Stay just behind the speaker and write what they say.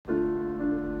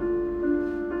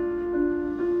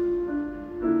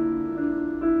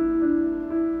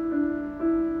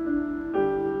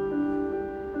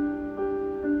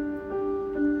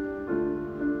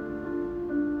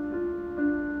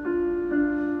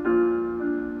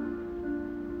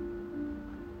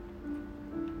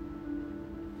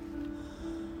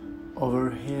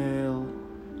over hill,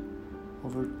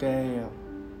 over dale,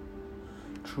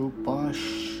 through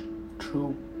bush,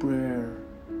 through briar,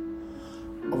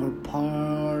 over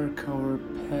park, over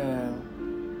pale,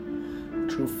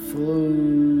 through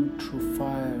flood, through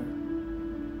fire.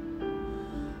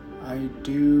 I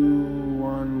do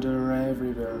wander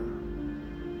everywhere.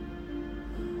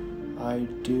 I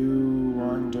do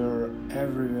wander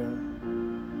everywhere,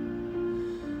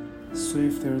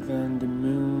 swifter than the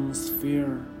moon's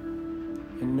sphere,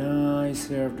 and I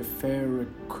serve the fairy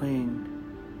queen.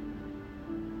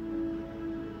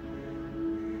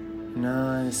 And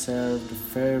I serve the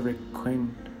fairy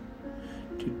queen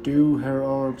to do her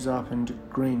orbs up in the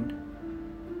green.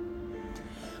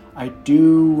 I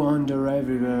do wander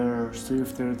everywhere,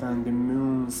 swifter than the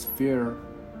moon's sphere,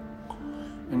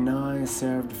 and I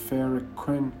serve the fairy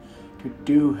queen to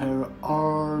do her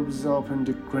orbs up in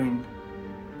the green.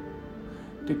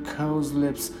 The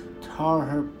cowslips tar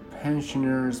her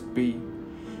pensioners be,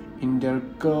 in their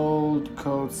gold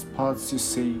coat spots you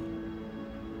see.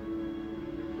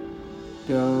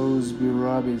 Those be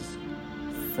rubbies,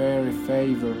 fairy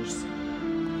favors,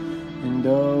 and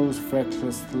those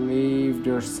freckless leave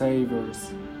their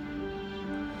savors.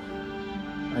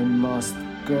 I must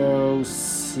go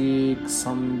seek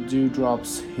some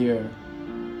dewdrops here,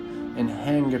 and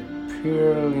hang a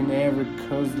pearl in every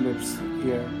cowslip's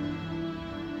ear.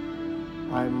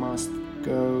 I must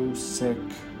go sick,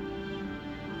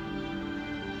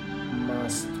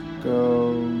 must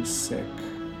go sick.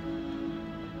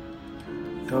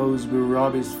 Those be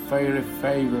Robbie's fairy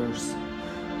favors,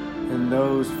 and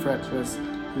those freckless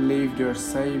leave their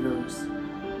savors.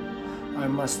 I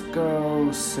must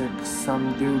go seek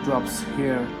some dewdrops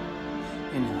here,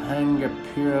 and hang a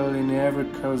pearl in every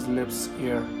cowslip's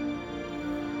ear.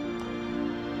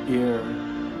 Ear,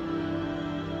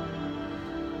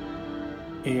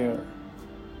 ear,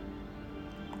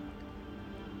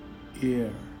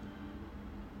 ear.